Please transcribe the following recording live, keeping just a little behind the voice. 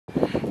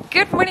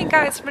Good morning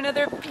guys from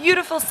another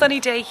beautiful sunny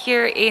day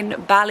here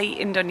in Bali,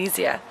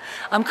 Indonesia.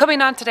 I'm coming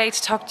on today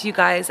to talk to you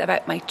guys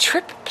about my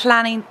trip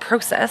planning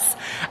process,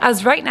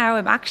 as right now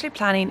I'm actually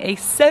planning a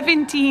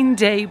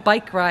 17-day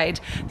bike ride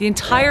the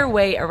entire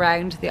way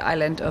around the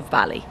island of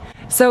Bali.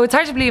 So it's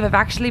hard to believe I've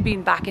actually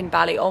been back in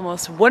Bali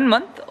almost 1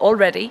 month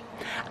already,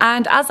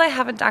 and as I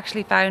haven't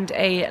actually found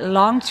a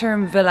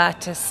long-term villa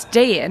to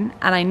stay in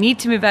and I need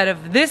to move out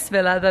of this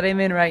villa that I'm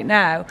in right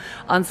now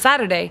on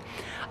Saturday,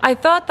 I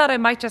thought that I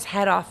might just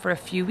head off for a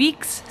few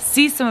weeks,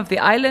 see some of the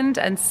island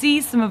and see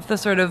some of the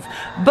sort of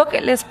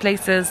bucket list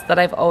places that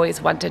I've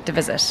always wanted to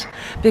visit.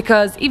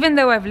 Because even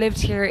though I've lived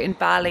here in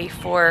Bali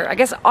for, I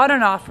guess, on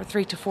and off for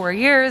 3 to 4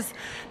 years,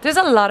 there's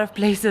a lot of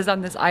places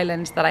on this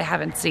island that I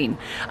haven't seen.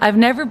 I've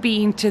never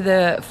been to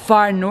the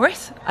far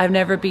north, I've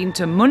never been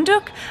to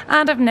Munduk,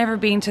 and I've never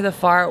been to the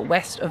far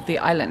west of the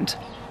island.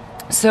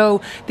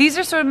 So these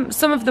are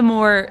some of the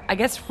more, I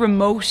guess,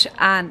 remote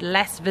and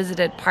less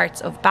visited parts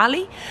of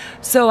Bali.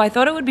 So I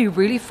thought it would be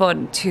really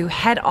fun to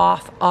head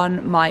off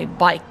on my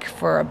bike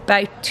for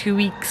about 2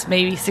 weeks,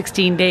 maybe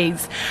 16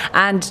 days,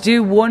 and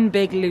do one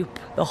big loop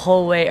the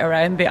whole way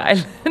around the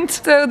island.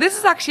 So this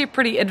is actually a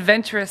pretty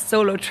adventurous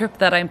solo trip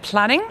that I'm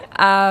planning.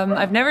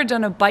 I've never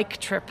done a bike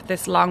trip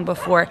this long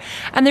before,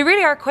 and there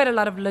really are quite a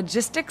lot of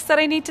logistics that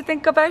I need to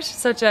think about,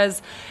 such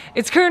as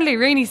it's currently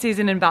rainy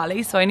season in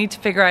Bali, so I need to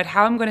figure out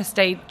how I'm going to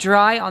stay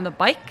dry on the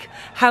bike,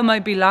 how my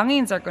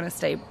belongings are going to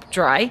stay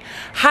dry,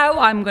 how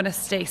I'm going to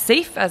stay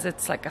safe as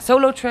it's like a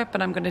solo trip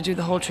and I'm going to do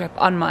the whole trip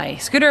on my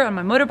scooter, on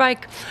my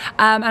motorbike,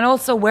 and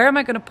also where am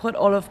I going to put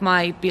all of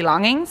my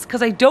belongings,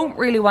 because I don't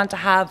really want to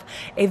have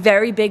a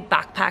very big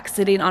backpack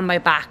sitting on my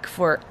back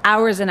for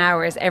hours and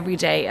hours every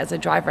day as I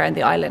drive around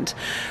the island.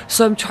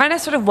 So I'm trying to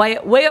sort of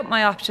weigh up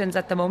my options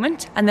at the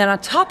moment, and then on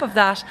top of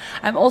that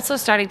I'm also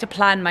starting to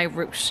plan my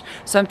route.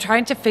 So I'm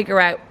trying to figure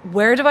out,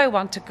 where do I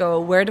want to go,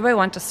 where do I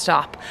want to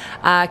stop,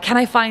 can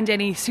I find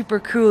any super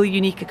cool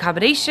unique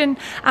accommodation,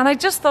 and I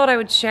just thought I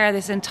would share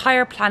this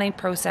entire planning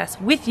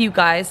process with you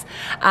guys.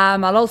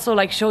 I'll also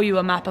show you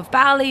a map of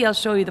Bali, I'll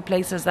show you the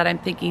places that I'm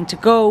thinking to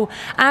go,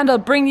 and I'll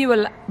bring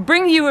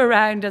you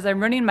around as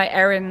I'm running my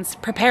errands,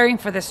 preparing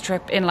for this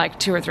trip in like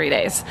 2 or 3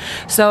 days.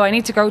 So I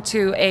need to go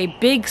to a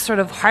big sort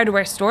of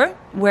hardware store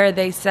where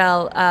they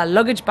sell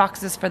luggage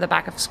boxes for the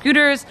back of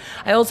scooters.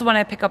 I also want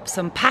to pick up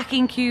some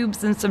packing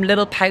cubes and some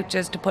little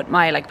pouches to put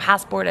my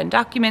passport and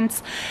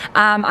documents.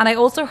 And I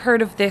also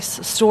heard of this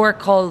store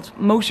called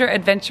Motor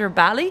Adventure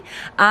Bali,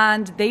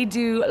 and they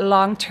do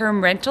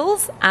long-term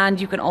rentals, and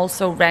you can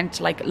also rent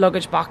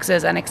luggage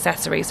boxes and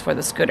accessories for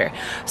the scooter.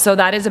 So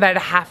that is about a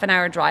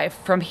half-an-hour drive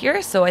from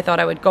here, so I thought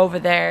I would go over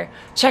there,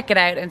 check it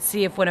out, and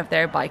see if one of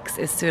their bikes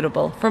is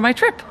suitable for my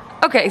trip.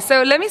 Okay,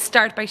 so let me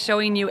start by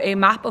showing you a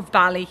map of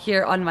Bali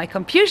here on my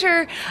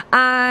computer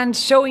and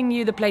showing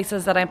you the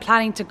places that I'm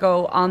planning to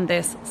go on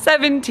this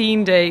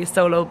 17-day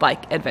solo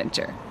bike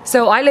adventure.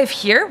 So I live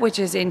here, which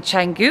is in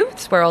Canggu.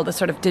 It's where all the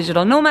sort of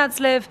digital nomads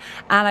live,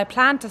 and I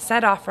plan to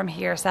set off from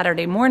here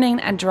Saturday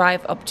morning and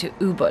drive up to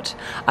Ubud.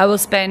 I will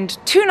spend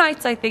 2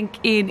 nights, I think,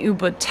 in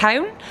Ubud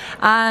town,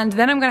 and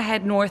then I'm going to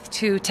head north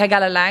to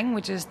Tegalalang,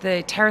 which is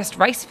the terraced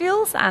rice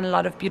fields and a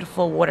lot of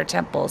beautiful water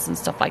temples and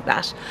stuff like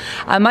that.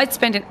 I might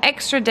spend an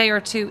extra day or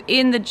 2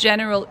 in the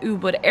general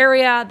Ubud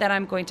area. Then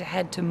I'm going to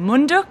head to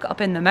Munduk up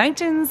in the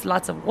mountains,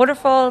 lots of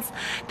waterfalls.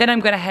 Then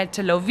I'm going to head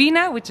to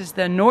Lovina, which is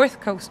the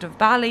north coast of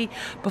Bali,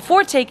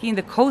 before taking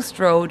the coast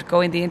road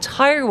going the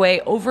entire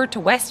way over to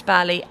West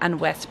Bali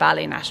and West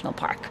Bali National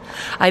Park.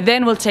 I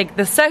then will take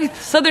the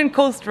southern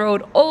coast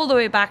road all the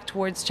way back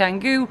towards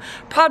Canggu,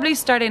 probably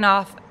stopping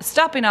off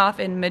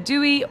in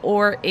Madui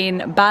or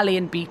in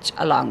Balian Beach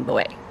along the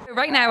way.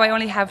 Right now I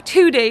only have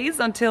 2 days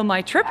until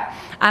my trip,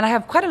 and I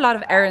have quite a lot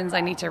of errands I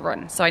need to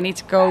run. So I need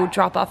to go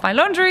drop off my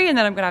laundry, and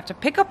then I'm going to have to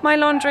pick up my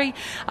laundry.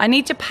 I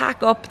need to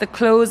pack up the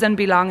clothes and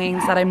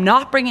belongings that I'm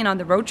not bringing on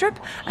the road trip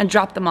and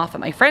drop them off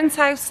at my friend's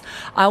house.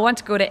 I want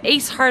to go to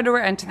Ace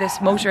Hardware and to this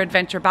Motor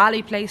Adventure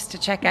Bali place to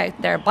check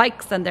out their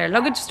bikes and their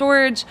luggage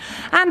storage.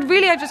 And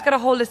really I've just got a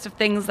whole list of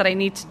things that I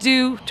need to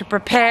do to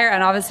prepare,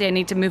 and obviously I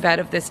need to move out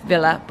of this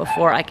villa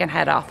before I can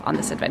head off on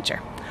this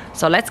adventure.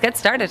 So let's get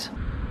started.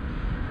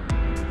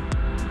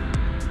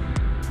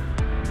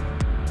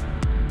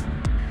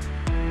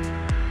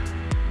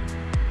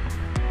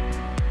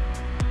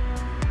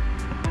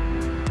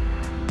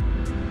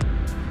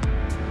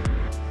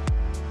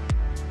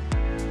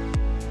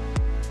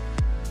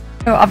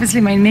 So obviously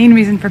my main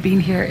reason for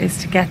being here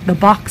is to get the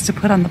box to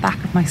put on the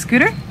back of my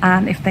scooter,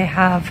 and if they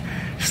have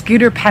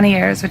scooter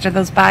panniers, which are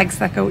those bags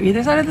that go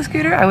either side of the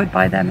scooter, I would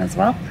buy them as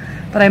well.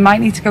 But I might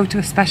need to go to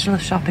a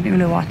specialist shop in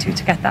Uluwatu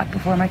to get that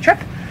before my trip.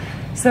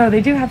 So they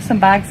do have some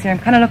bags here. I'm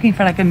kind of looking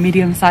for a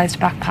medium-sized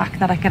backpack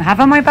that I can have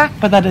on my back,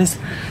 but that is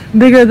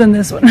bigger than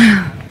this one.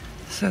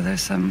 So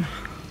there's some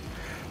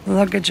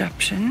luggage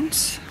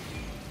options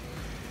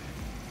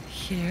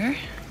here.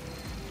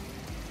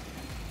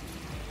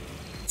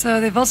 So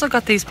they've also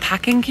got these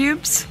packing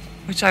cubes,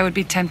 which I would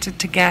be tempted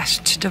to get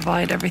to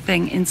divide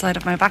everything inside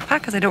of my backpack,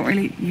 because I don't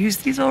really use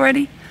these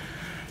already.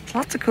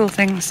 Lots of cool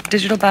things.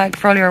 Digital bag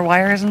for all your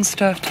wires and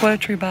stuff,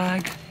 toiletry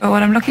bag. But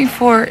what I'm looking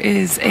for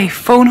is a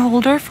phone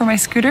holder for my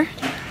scooter,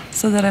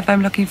 so that if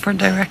I'm looking for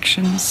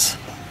directions,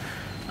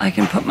 I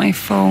can put my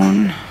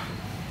phone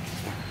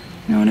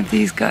in one of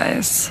these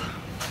guys,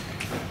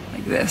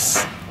 like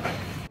this.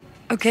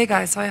 Okay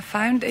guys, so I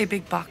found a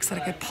big box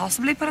that I could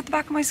possibly put at the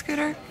back of my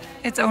scooter.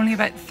 It's only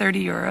about 30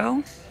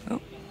 euro.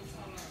 Oh,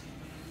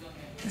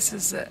 this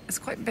is, it's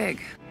quite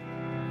big.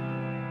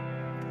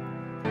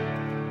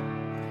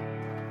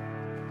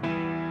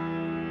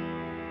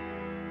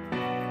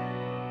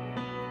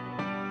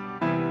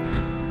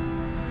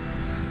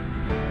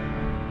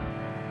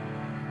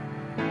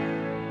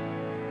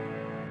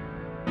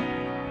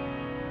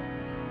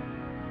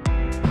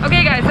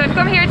 Okay guys, so I've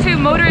come here to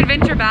Motor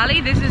Adventure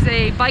Bali. This is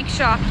a bike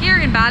shop here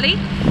in Bali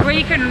where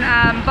you can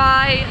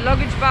buy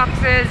luggage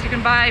boxes, you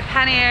can buy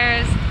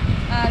panniers,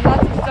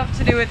 lots of stuff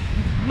to do with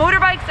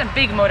motorbikes and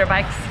big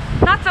motorbikes.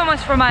 Not so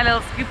much for my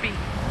little Scoopy.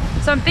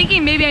 So I'm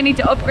thinking maybe I need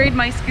to upgrade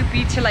my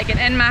Scoopy to like an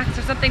NMAX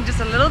or something just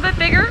a little bit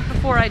bigger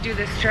before I do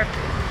this trip.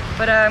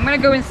 But I'm gonna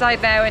go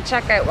inside now and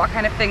check out what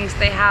kind of things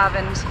they have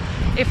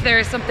and if there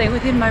is something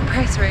within my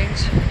price range.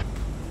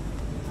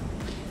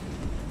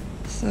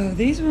 So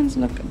these ones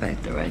look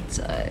about the right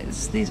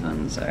size. These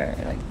ones are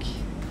like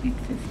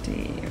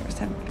 850 or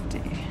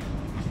 750.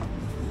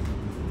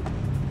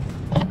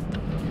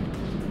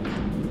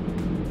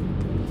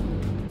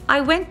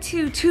 I went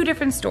to two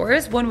different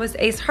stores. One was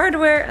Ace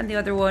Hardware and the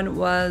other one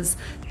was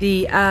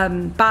the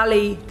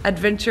Bali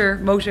Adventure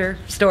Motor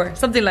store,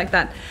 something like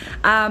that.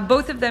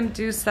 Both of them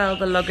do sell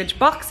the luggage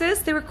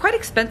boxes. They were quite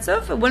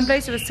expensive. At one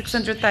place it was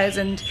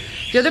 600,000.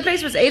 The other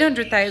place was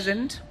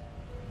 800,000.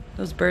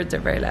 Those birds are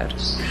very loud.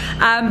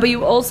 But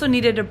you also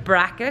needed a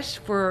bracket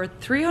for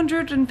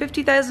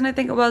 350,000, I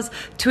think it was,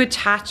 to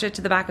attach it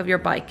to the back of your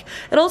bike.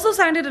 It also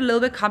sounded a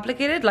little bit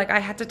complicated. Like I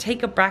had to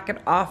take a bracket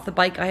off the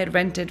bike I had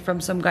rented from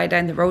some guy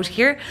down the road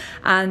here,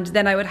 and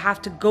then I would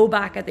have to go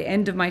back at the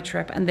end of my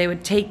trip and they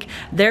would take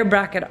their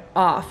bracket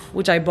off,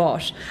 which I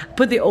bought,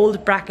 put the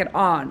old bracket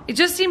on. It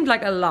just seemed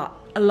like a lot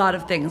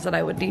of things that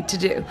I would need to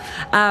do.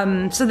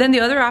 So then the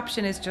other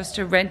option is just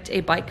to rent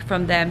a bike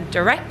from them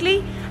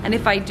directly, and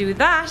if I do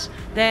that,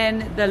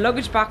 then the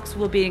luggage box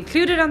will be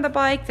included on the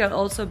bike. There'll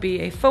also be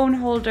a phone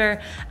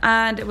holder,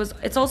 and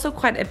it's also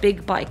quite a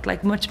big bike,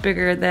 like much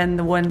bigger than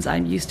the ones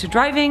I'm used to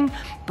driving,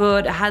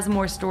 but it has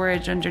more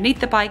storage underneath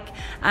the bike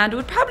and it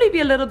would probably be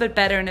a little bit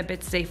better and a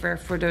bit safer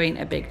for doing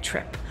a big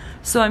trip.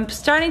 So I'm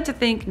starting to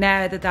think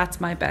now that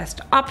that's my best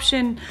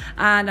option,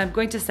 and I'm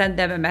going to send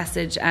them a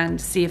message and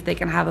see if they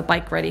can have a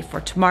bike ready for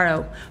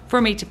tomorrow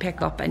for me to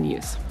pick up and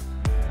use.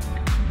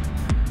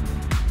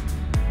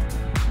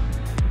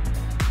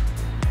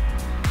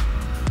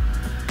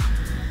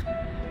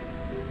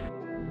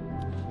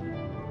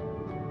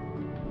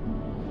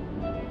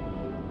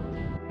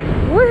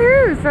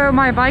 Woohoo! So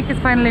my bike is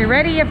finally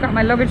ready. I've got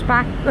my luggage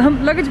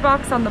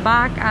box on the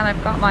back, and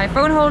I've got my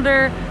phone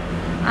holder,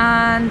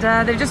 and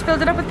they've just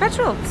filled it up with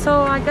petrol,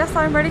 so I guess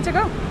I'm ready to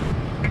go.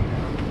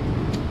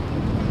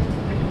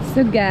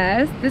 So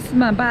guys, this is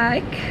my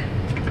bike.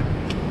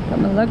 Got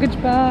my luggage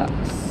box,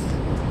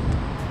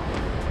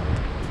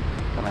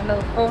 got my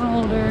little phone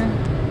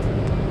holder.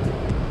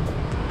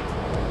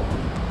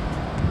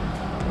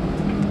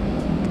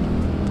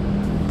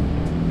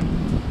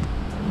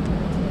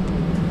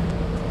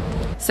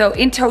 So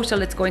in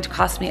total, it's going to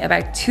cost me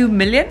about 2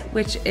 million,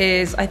 which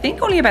is, I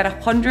think, only about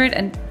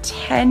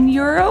 110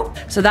 euro.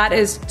 So that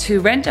is to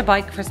rent a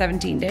bike for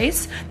 17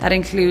 days. That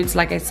includes,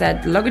 like I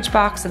said, the luggage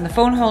box and the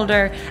phone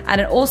holder,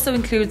 and it also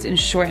includes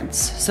insurance.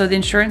 So the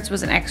insurance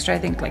was an extra, I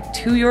think, like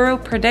 2 euro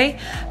per day,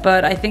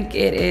 but I think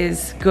it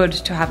is good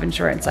to have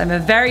insurance. I'm a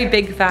very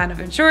big fan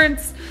of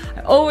insurance.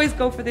 I always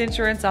go for the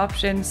insurance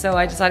option, so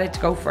I decided to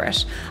go for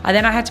it. And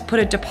then I had to put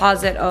a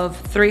deposit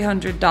of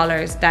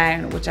 $300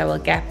 down, which I will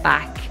get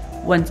back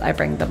once I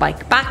bring the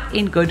bike back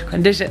in good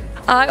condition.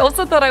 I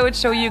also thought I would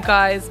show you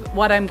guys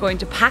what I'm going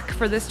to pack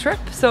for this trip.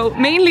 So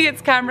mainly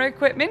it's camera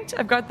equipment.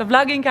 I've got the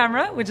vlogging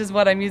camera, which is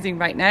what I'm using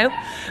right now,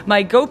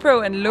 my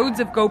GoPro and loads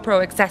of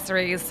GoPro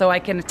accessories so I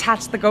can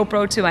attach the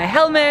GoPro to my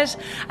helmet,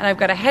 and I've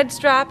got a head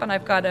strap, and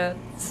I've got a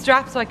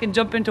strap so I can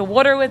jump into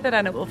water with it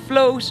and it will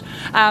float.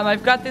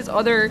 I've got this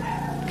other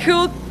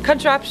cool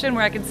contraption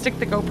where I can stick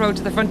the GoPro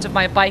to the front of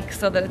my bike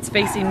so that it's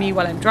facing me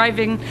while I'm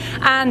driving,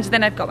 and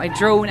then I've got my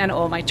drone and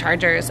all my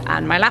chargers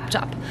and my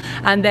laptop.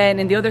 And then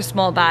in the other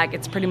small bag,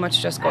 it's pretty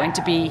much just going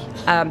to be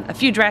a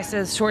few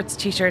dresses, shorts,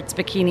 t-shirts,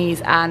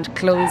 bikinis, and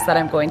clothes that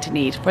I'm going to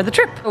need for the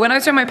trip. When I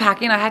was doing my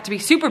packing, I had to be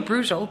super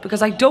brutal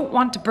because I don't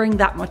want to bring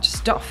that much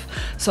stuff.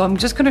 So I'm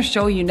just going to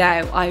show you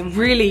now.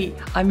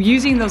 I'm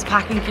using those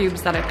packing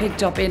cubes that I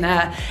picked up in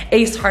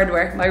Ace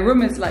Hardware. My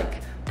room is like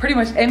pretty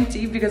much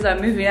empty because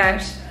I'm moving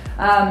out.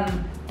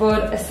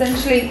 But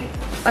essentially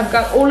I've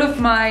got all of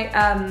my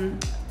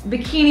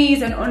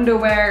bikinis and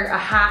underwear, a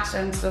hat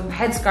and some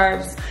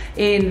headscarves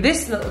in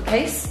this little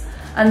case,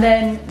 and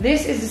then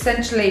this is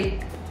essentially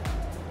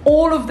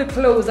all of the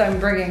clothes I'm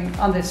bringing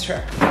on this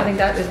trip. I think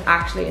that is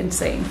actually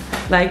insane.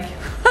 Like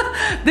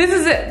This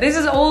is it. This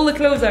is all the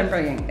clothes I'm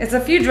bringing. It's a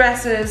few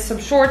dresses, some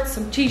shorts,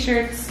 some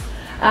t-shirts,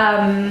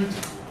 and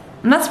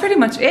that's pretty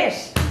much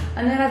it.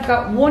 And then I've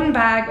got one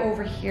bag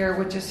over here,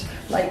 which is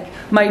like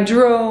my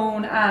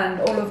drone and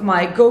all of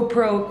my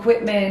GoPro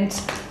equipment.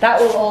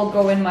 That will all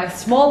go in my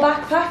small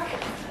backpack.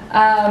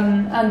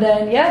 And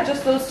then, yeah,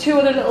 just those two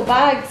other little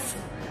bags.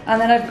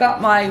 And then I've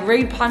got my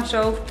rain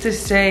poncho to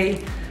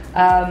stay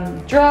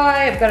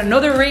dry. I've got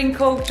another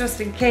raincoat just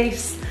in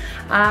case.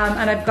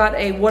 And I've got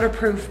a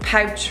waterproof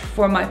pouch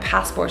for my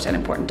passport and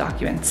important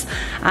documents.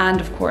 And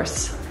of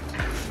course,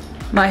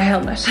 my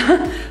helmet.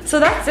 So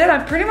that's it,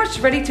 I'm pretty much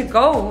ready to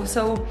go.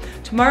 So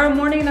tomorrow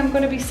morning I'm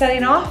going to be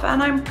setting off,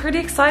 and I'm pretty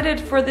excited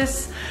for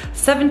this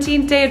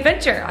 17th day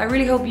adventure. I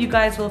really hope you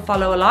guys will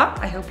follow along.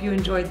 I hope you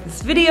enjoyed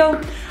this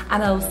video,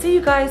 and I will see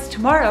you guys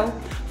tomorrow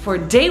for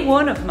day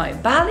one of my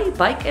Bali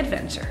bike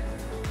adventure.